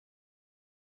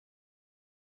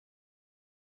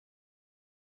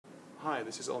Hi,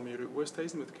 this is Almiru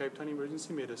Oosthuizen with Cape Town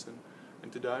Emergency Medicine,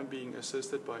 and today I'm being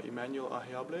assisted by Emmanuel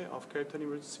Ahiable of Cape Town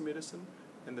Emergency Medicine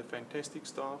and the fantastic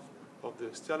staff of the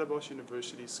Stellenbosch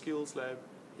University Skills Lab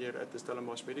here at the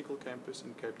Stellenbosch Medical Campus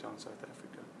in Cape Town, South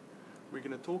Africa. We're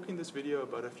going to talk in this video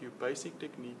about a few basic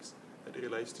techniques that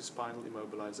relates to spinal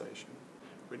immobilization.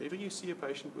 Whenever you see a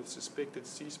patient with suspected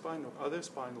C-spine or other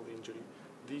spinal injury,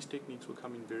 these techniques will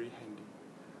come in very handy.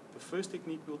 The first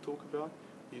technique we'll talk about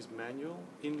is manual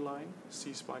inline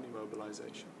C-spine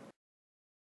immobilization.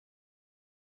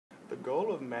 The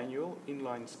goal of manual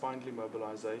inline spinal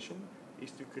immobilization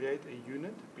is to create a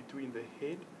unit between the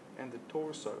head and the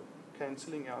torso,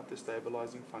 cancelling out the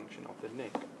stabilizing function of the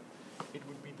neck. It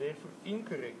would be therefore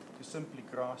incorrect to simply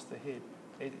grasp the head,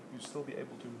 as it would still be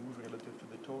able to move relative to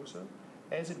the torso,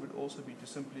 as it would also be to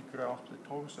simply grasp the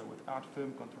torso without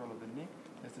firm control of the neck,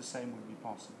 as the same would be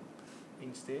possible.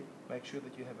 Instead, make sure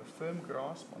that you have a firm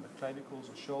grasp on the clavicles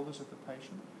or shoulders of the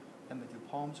patient, and that your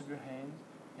palms of your hand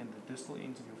and the distal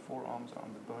ends of your forearms are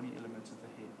on the bony elements of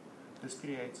the head. This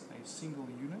creates a single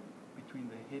unit between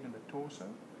the head and the torso.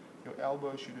 Your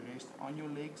elbow should rest on your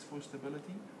legs for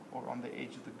stability, or on the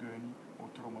edge of the gurney or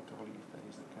trauma trolley if that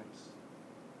is the case.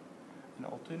 An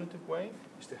alternative way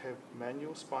is to have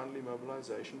manual spinal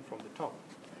immobilization from the top.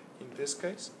 In this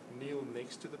case, kneel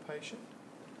next to the patient,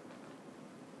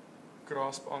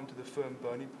 grasp onto the firm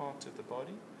bony parts of the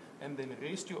body, and then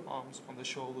rest your arms on the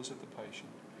shoulders of the patient.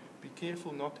 Be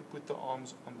careful not to put the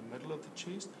arms on the middle of the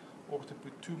chest or to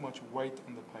put too much weight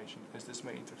on the patient, as this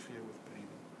may interfere with breathing.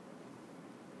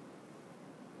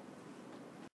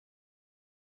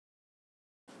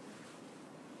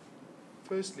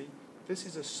 Firstly, this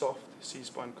is a soft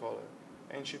C-spine collar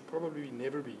and should probably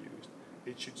never be used.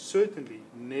 It should certainly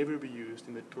never be used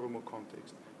in the trauma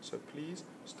context, so please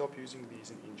stop using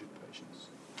these in injured patients.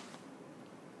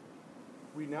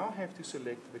 We now have to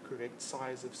select the correct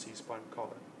size of C-spine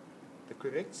collar. The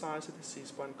correct size of the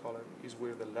C-spine collar is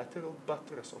where the lateral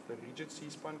buttress of the rigid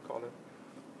C-spine collar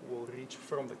will reach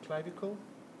from the clavicle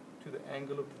to the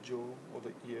angle of the jaw or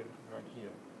the ear right here.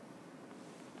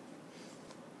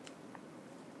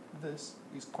 This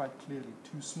is quite clearly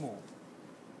too small.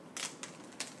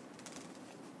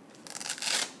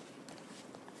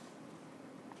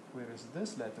 Whereas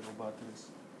this lateral buttress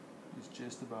is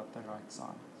just about the right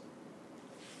size.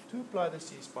 To apply the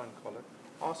C-spine collar,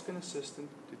 ask an assistant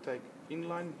to take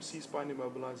inline C-spine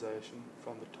immobilization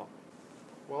from the top.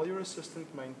 While your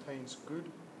assistant maintains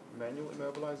good manual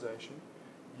immobilization,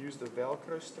 use the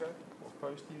Velcro strap or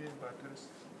posterior buttress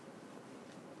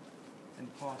and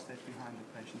pass that behind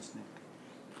the patient's neck.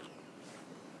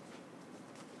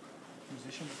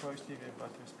 Position the posterior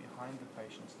buttress behind the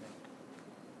patient's neck.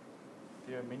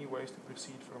 There are many ways to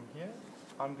proceed from here.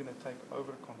 I'm going to take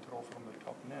over control from the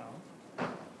top now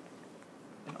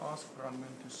and ask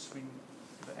Brandman to swing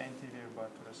the anterior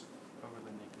buttress over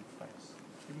the neck and face.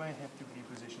 You may have to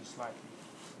reposition slightly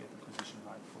to get the position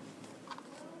right for you here.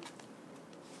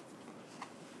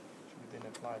 Should we then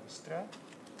apply the strap?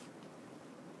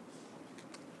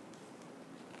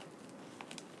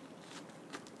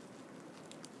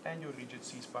 And your rigid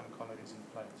C-spine collar is in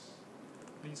place.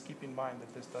 Please keep in mind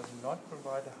that this does not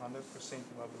provide 100%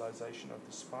 immobilization of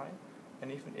the spine,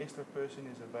 and if an extra person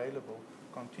is available,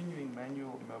 continuing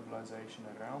manual immobilization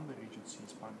around the rigid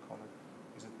C-spine collar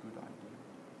is a good idea.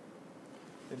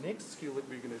 The next skill that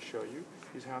we're going to show you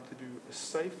is how to do a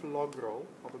safe log roll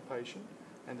of a patient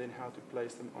and then how to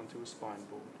place them onto a spine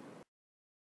board.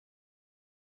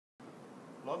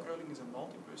 Log rolling is a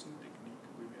multi-person technique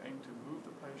where we aim to move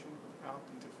the patient without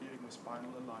interfering with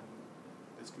spinal alignment.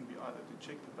 This can be either to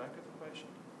check the back of the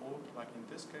patient or, like in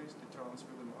this case, to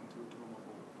transfer them onto a trauma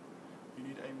board. You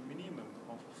need a minimum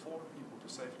of 4 people to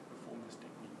safely perform this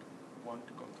technique. 1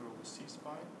 to control the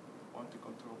C-spine, 1 to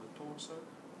control the torso,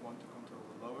 1 to control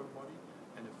the lower body,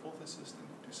 and a 4th assistant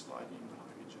to slide in the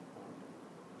rigid board.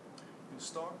 You'll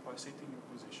start by setting your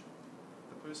position.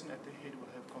 The person at the head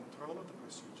will have control of the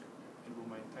procedure and will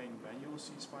maintain manual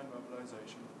C-spine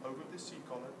mobilization over the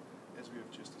C-collar as we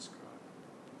have just described.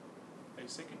 A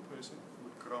second person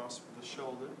would grasp the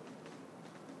shoulder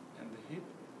and the hip,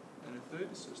 and a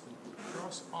third assistant would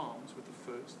cross arms with the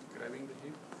first, grabbing the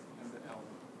hip and the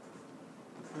elbow.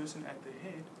 The person at the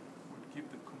head would give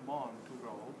the command to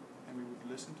roll, and we would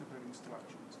listen to her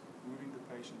instructions, moving the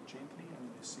patient gently and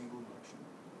in a single motion.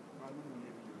 Run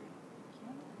whenever you're ready.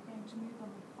 Okay, I'm going to move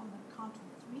on the count of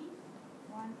 3.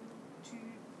 1, 2,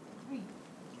 3.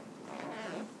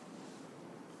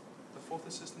 The 4th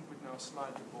assistant would now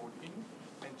slide the board in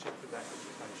and check the back of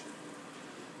the patient.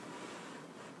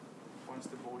 Once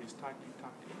the board is tightly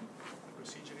tucked in, the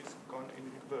procedure is gone in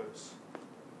reverse.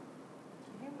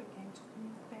 Here we're going to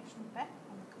move the patient back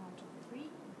on the count of 3.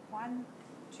 1,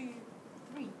 2,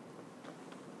 3.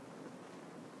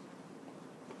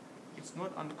 It's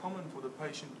not uncommon for the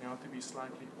patient now to be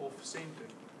slightly off-centered.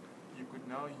 You could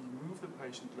now move the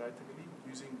patient laterally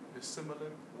using a similar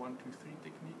 1, 2, 3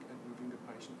 technique and moving the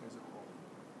patient as a whole.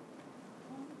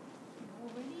 You're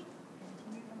all ready? Going to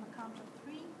move on the count of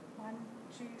 3. 1,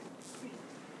 2, 3.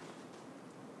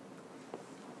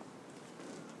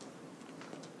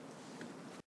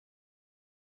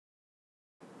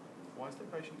 Once the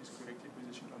patient is correctly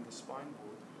positioned on the spine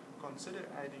board, consider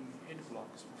adding head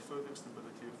blocks for further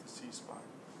stability of the C-spine,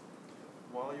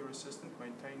 while your assistant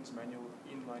maintains manual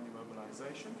inline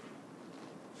immobilization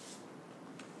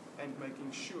and making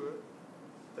sure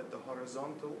that the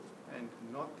horizontal and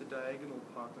not the diagonal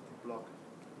part of the block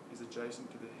is adjacent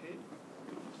to the head.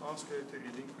 Ask her to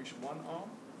relinquish one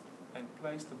arm and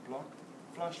place the block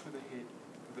flush with the head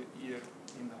with the ear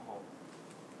in the hole.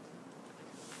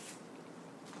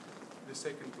 The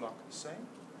second block the same.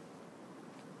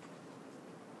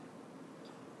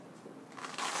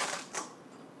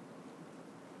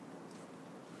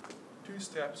 Two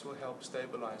straps will help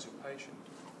stabilize your patient.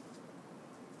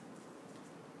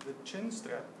 The chin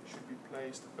strap should be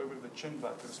placed over the chin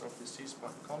buttocks of the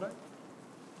C-spine collar.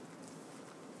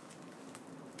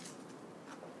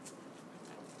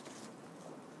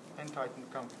 And tighten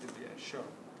comfortably as shown.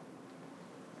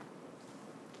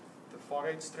 The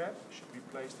forehead strap should be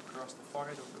placed across the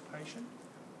forehead of the patient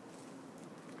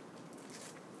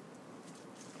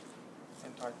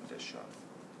and tightened as shown.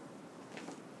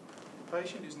 The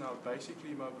patient is now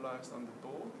basically immobilized on the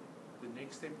board. The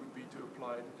next step would be to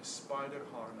apply a spider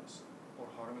harness or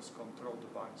harness control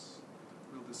device.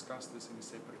 We'll discuss this in a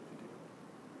separate video.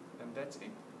 And that's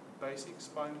it. Basic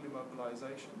spinal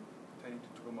immobilization pertaining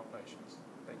to trauma patients.